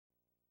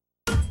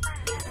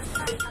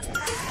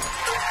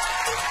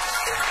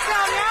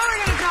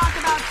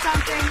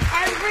something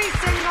every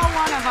single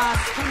one of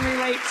us can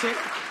relate to.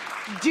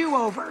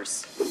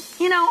 Do-overs.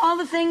 You know, all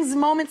the things,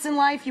 moments in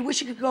life you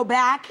wish you could go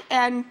back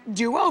and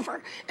do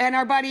over. And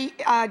our buddy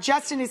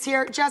Justin is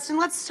here. Justin,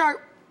 let's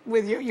start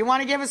with you. You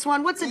want to give us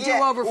one? What's a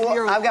do-over for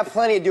your life? I've got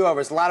plenty of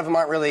do-overs. A lot of them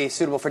aren't really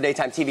suitable for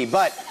daytime TV.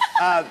 But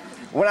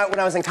when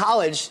I was in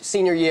college,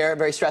 senior year,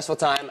 very stressful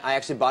time, I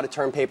actually bought a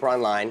term paper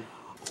online.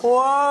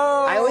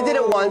 Whoa! I only did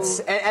it once,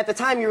 and at the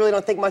time you really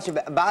don't think much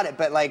about it,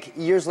 but like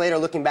years later,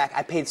 looking back,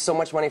 I paid so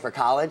much money for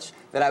college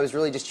that I was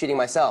really just cheating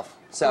myself.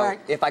 So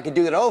if I could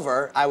do it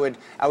over, I would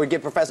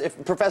give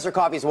if Professor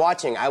Coffee's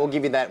watching, I will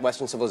give you that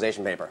Western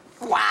civilization paper.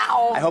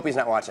 Wow! I hope he's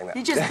not watching that.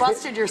 You just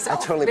busted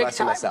yourself. I totally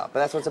busted myself,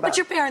 but that's what it's about. But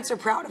your parents are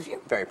proud of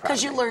you. Very proud.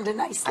 Because you learned a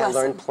nice lesson. I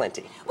learned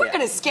plenty. We're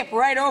going to skip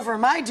right over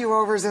my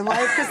do-overs in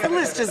life because the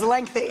list is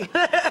lengthy.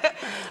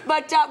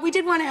 But we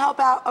did want to help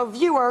out a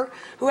viewer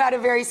who had a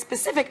very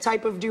specific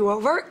type of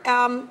do-over.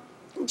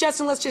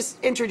 Justin, let's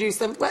just introduce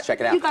them. Check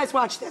it out. You guys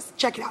watch this.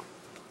 Check it out.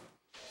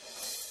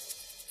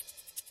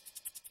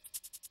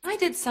 I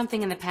did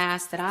something in the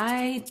past that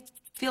I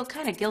feel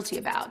kind of guilty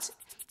about,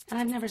 and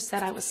I've never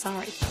said I was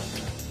sorry.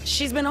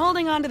 She's been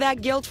holding on to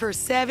that guilt for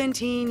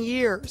 17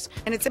 years,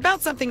 and it's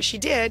about something she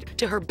did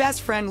to her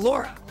best friend,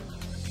 Laura.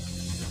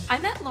 I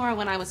met Laura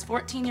when I was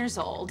 14 years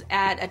old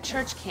at a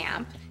church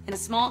camp in a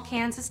small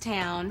Kansas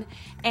town,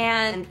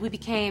 and we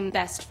became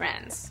best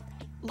friends.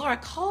 Laura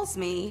calls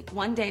me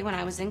one day when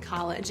I was in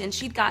college, and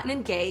she'd gotten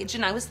engaged,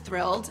 and I was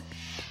thrilled.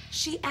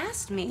 She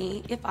asked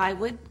me if I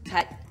would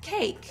cut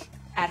cake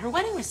at her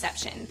wedding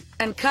reception.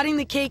 And cutting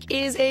the cake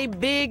is a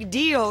big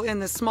deal in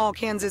the small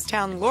Kansas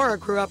town Laura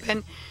grew up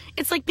in.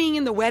 It's like being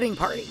in the wedding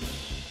party.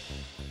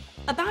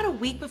 About a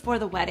week before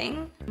the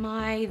wedding,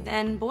 my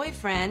then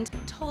boyfriend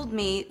told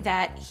me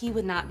that he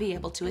would not be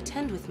able to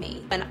attend with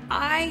me. And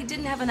I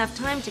didn't have enough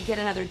time to get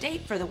another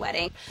date for the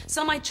wedding.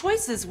 So my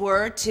choices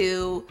were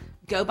to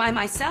go by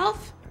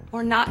myself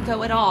or not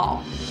go at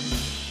all.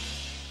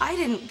 I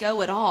didn't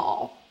go at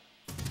all.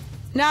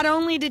 Not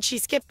only did she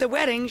skip the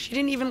wedding, she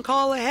didn't even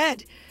call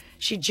ahead.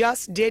 She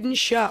just didn't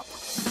show.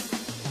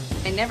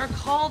 I never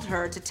called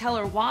her to tell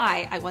her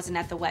why I wasn't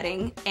at the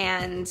wedding,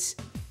 and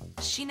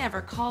she never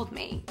called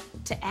me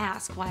to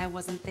ask why I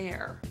wasn't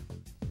there.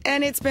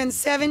 And it's been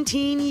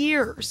 17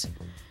 years.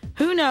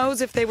 Who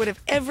knows if they would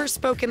have ever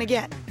spoken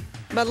again.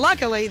 But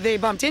luckily, they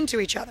bumped into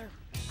each other.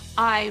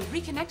 I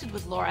reconnected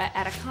with Laura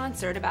at a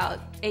concert about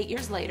 8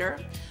 years later.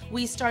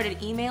 We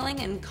started emailing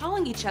and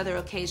calling each other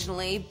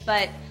occasionally,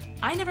 but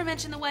I never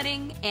mentioned the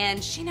wedding,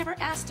 and she never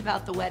asked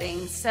about the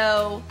wedding,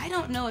 so I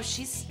don't know if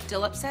she's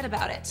still upset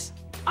about it.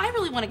 I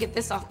really want to get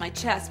this off my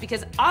chest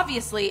because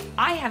obviously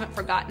I haven't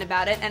forgotten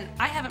about it, and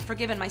I haven't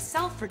forgiven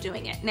myself for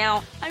doing it.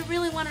 Now, I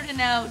really want her to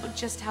know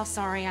just how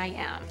sorry I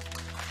am.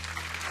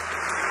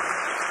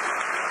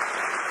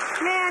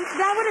 Man,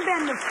 that would have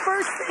been the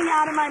first thing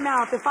out of my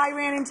mouth. If I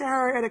ran into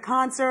her at a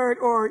concert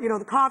or, you know,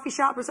 the coffee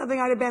shop or something,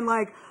 I'd have been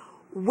like,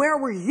 where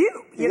were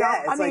you? You know?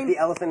 It's like the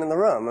elephant in the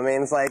room. I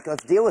mean, it's like,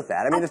 let's deal with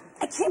that.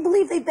 I can't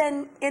believe they've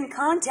been in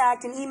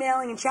contact and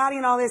emailing and chatting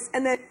and all this,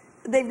 and that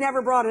they've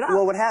never brought it up.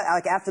 Well,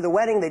 like after the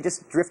wedding, they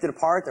just drifted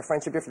apart. Their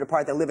friendship drifted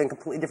apart. They live in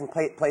completely different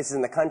places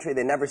in the country.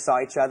 They never saw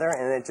each other,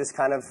 and it just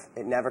kind of,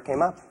 it never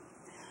came up.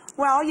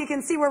 Well, you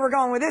can see where we're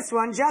going with this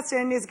one.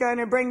 Justin is going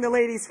to bring the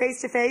ladies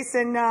face to face,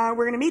 and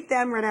we're going to meet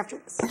them right after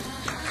this.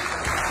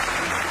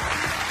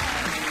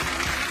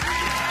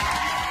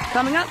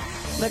 Coming up,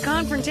 the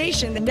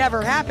confrontation that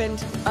never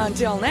happened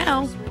until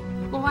now.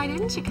 Well, why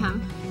didn't you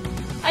come?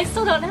 I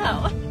still don't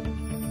know.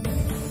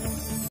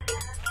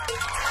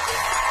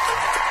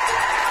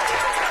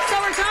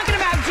 So we're talking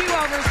about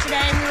do-overs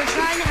today, and we were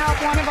trying to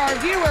help one of our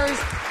viewers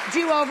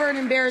do over an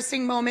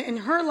embarrassing moment in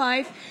her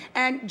life.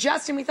 And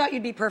Justin, we thought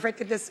you'd be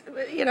perfect at this.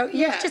 You know,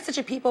 you're just such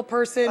a people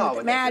person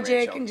with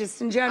magic and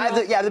just in general.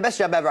 I have the best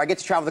job ever. I get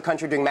to travel the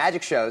country doing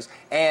magic shows.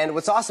 And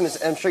what's awesome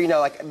is, I'm sure you know,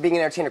 like being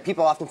an entertainer,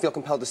 people often feel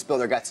compelled to spill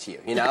their guts to you,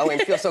 you know,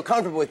 and feel so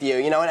comfortable with you,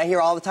 you know. And I hear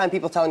all the time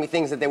people telling me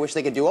things that they wish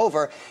they could do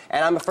over.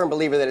 And I'm a firm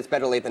believer that it's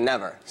better late than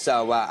never.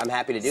 So I'm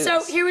happy to do this.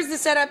 So here was the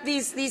setup.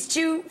 These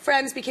two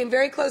friends became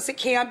very close at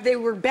camp. They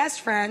were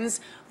best friends.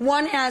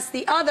 One asked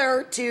the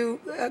other to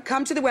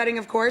come to the wedding,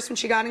 of course, when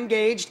she got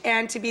engaged,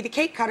 and to be the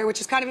cake cutter,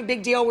 which is kind of a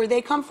big deal where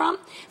they come from.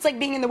 It's like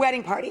being in the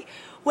wedding party.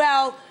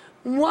 Well,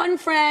 one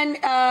friend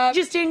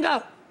just didn't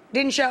go,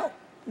 didn't show,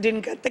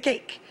 didn't cut the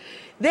cake.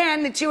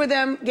 Then the two of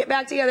them get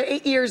back together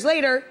 8 years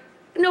later.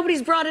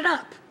 Nobody's brought it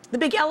up. The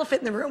big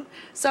elephant in the room.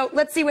 So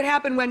let's see what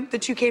happened when the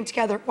two came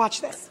together. Watch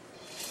this.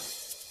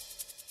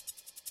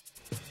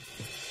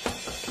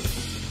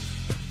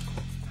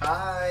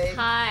 Hi.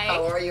 Hi.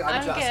 How are you?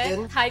 I'm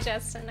Justin. Good. Hi,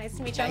 Justin. Nice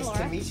to meet you. I'm Laura.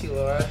 Nice to meet you,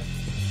 Laura.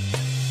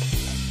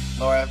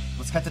 Laura,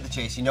 let's cut to the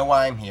chase. You know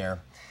why I'm here.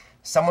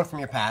 Someone from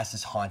your past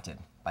is haunted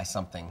by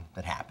something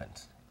that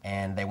happened,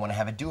 and they want to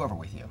have a do-over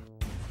with you.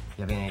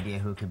 You have any idea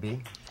who it could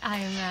be?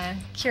 I'm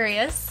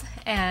curious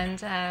and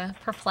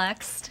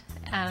perplexed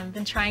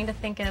Been trying to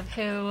think of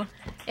who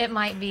it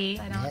might be.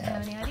 I don't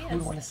have any ideas. Who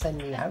want to send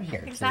me out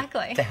here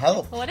Exactly. to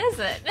help? What is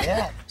it?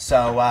 Yeah.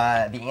 So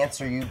the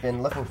answer you've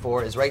been looking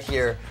for is right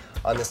here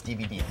on this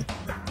DVD.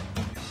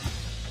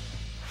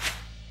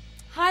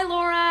 Hi,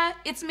 Laura.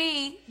 It's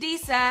me,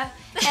 Disa.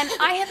 And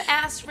I have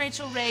asked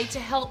Rachael Ray to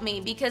help me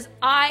because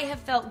I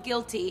have felt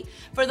guilty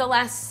for the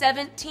last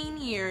 17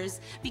 years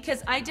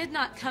because I did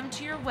not come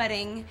to your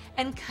wedding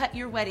and cut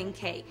your wedding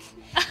cake.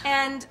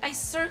 And I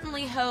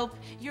certainly hope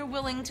you're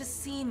willing to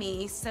see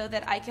me so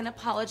that I can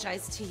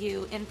apologize to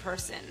you in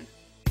person.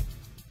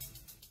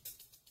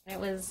 It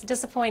was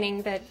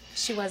disappointing that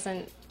she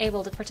wasn't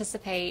able to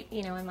participate,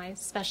 in my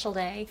special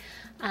day.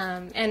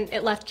 And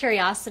it left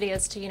curiosity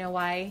as to,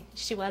 why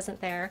she wasn't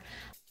there.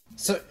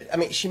 So, I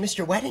mean, she missed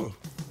your wedding.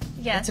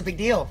 Yeah. That's a big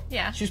deal.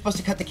 Yeah. She was supposed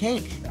to cut the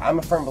cake. I'm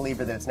a firm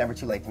believer that it's never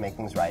too late to make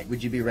things right.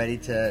 Would you be ready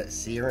to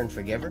see her and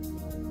forgive her?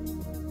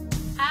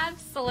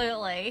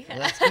 Absolutely. Well,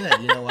 that's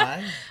good. You know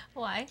why?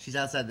 Why? She's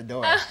outside the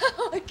door.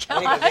 Oh, my Let me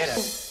go God. get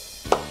her.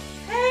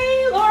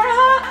 Hey,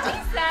 Laura!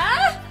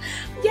 Lisa?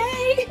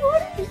 Yay!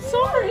 I'm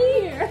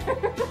sorry.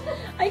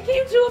 I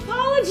came to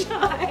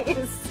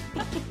apologize.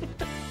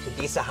 So,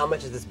 Disa, how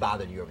much has this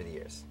bothered you over the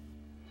years?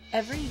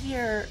 Every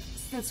year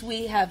since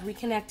we have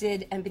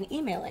reconnected and been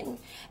emailing,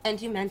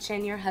 and you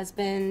mention your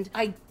husband,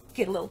 I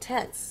get a little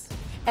tense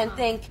and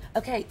think,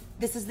 okay,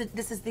 this is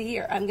the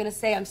year. I'm gonna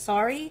say I'm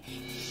sorry,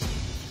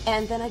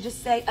 and then I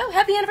just say, oh,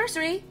 happy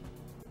anniversary.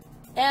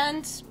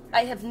 And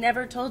I have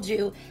never told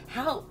you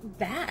how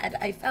bad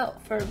I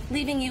felt for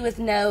leaving you with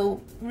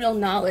no real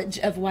knowledge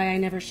of why I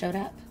never showed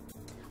up.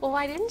 Well,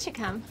 why didn't you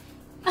come?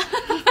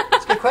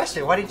 That's a good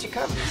question. Why didn't you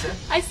come, Disa?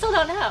 I still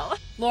don't know.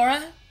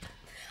 Laura,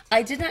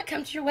 I did not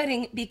come to your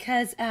wedding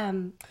because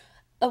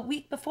a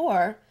week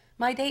before,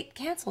 my date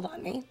canceled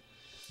on me.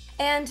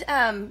 And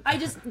I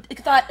just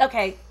thought,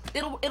 okay,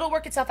 it'll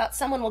work itself out.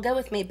 Someone will go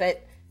with me,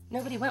 but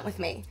nobody went with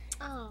me.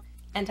 Oh.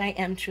 And I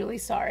am truly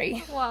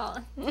sorry.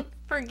 Well,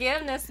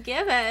 forgiveness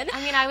given.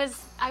 I mean, I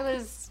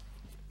was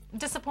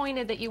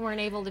disappointed that you weren't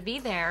able to be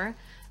there,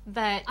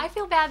 but I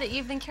feel bad that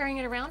you've been carrying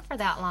it around for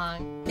that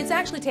long. It's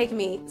actually taken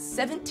me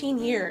 17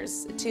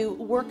 years to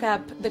work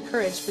up the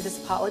courage for this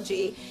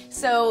apology.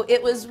 So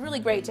it was really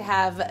great to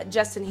have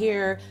Justin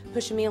here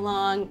pushing me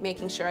along,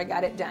 making sure I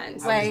got it done.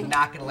 I was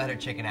not going to let her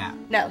chicken out.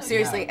 No,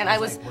 seriously. And I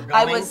was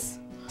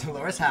to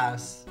Laura's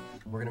house.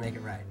 We're going to make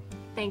it right.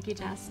 Thank you,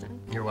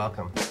 Justin. You're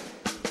welcome.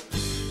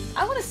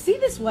 I want to see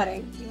this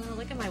wedding. You want to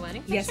look at my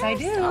wedding Yes,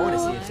 pictures? I do. I want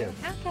to see it too.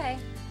 Okay.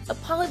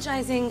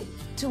 Apologizing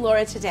to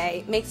Laura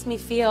today makes me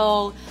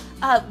feel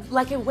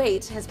like a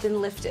weight has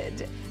been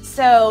lifted.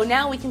 So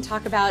now we can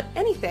talk about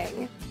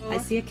anything. I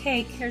see a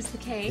cake. Here's the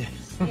cake.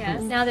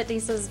 Yes. Now that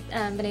Disa's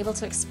been able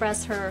to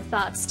express her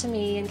thoughts to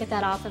me and get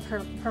that off of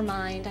her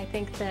mind, I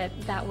think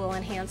that will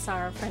enhance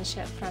our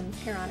friendship from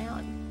here on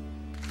out.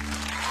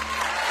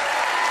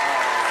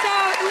 So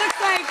it looks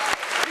like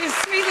this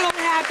sweet little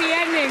happy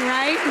ending,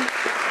 right?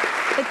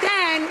 But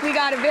then we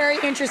got a very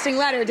interesting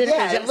letter, didn't we?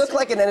 Yeah, it looked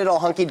like it ended all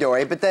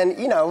hunky-dory, but then,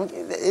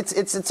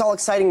 it's all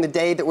exciting the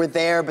day that we're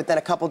there, but then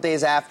a couple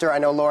days after, I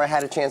know Laura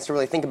had a chance to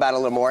really think about it a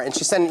little more, and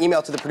she sent an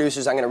email to the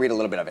producers. I'm going to read a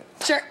little bit of it.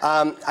 Sure.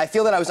 I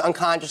feel that I was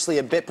unconsciously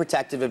a bit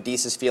protective of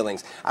Disa's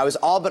feelings. I was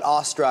all but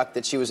awestruck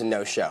that she was a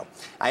no-show.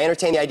 I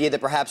entertained the idea that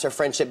perhaps our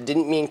friendship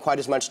didn't mean quite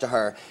as much to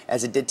her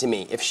as it did to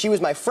me. If she was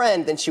my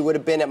friend, then she would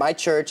have been at my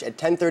church at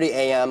 10:30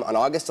 a.m. on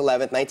August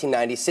 11th,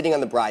 1990, sitting on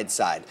the bride's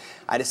side.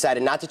 I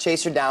decided not to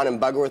chase her down and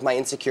bug her with my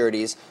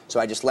insecurities, so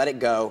I just let it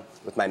go,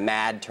 with my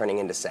mad turning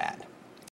into sad.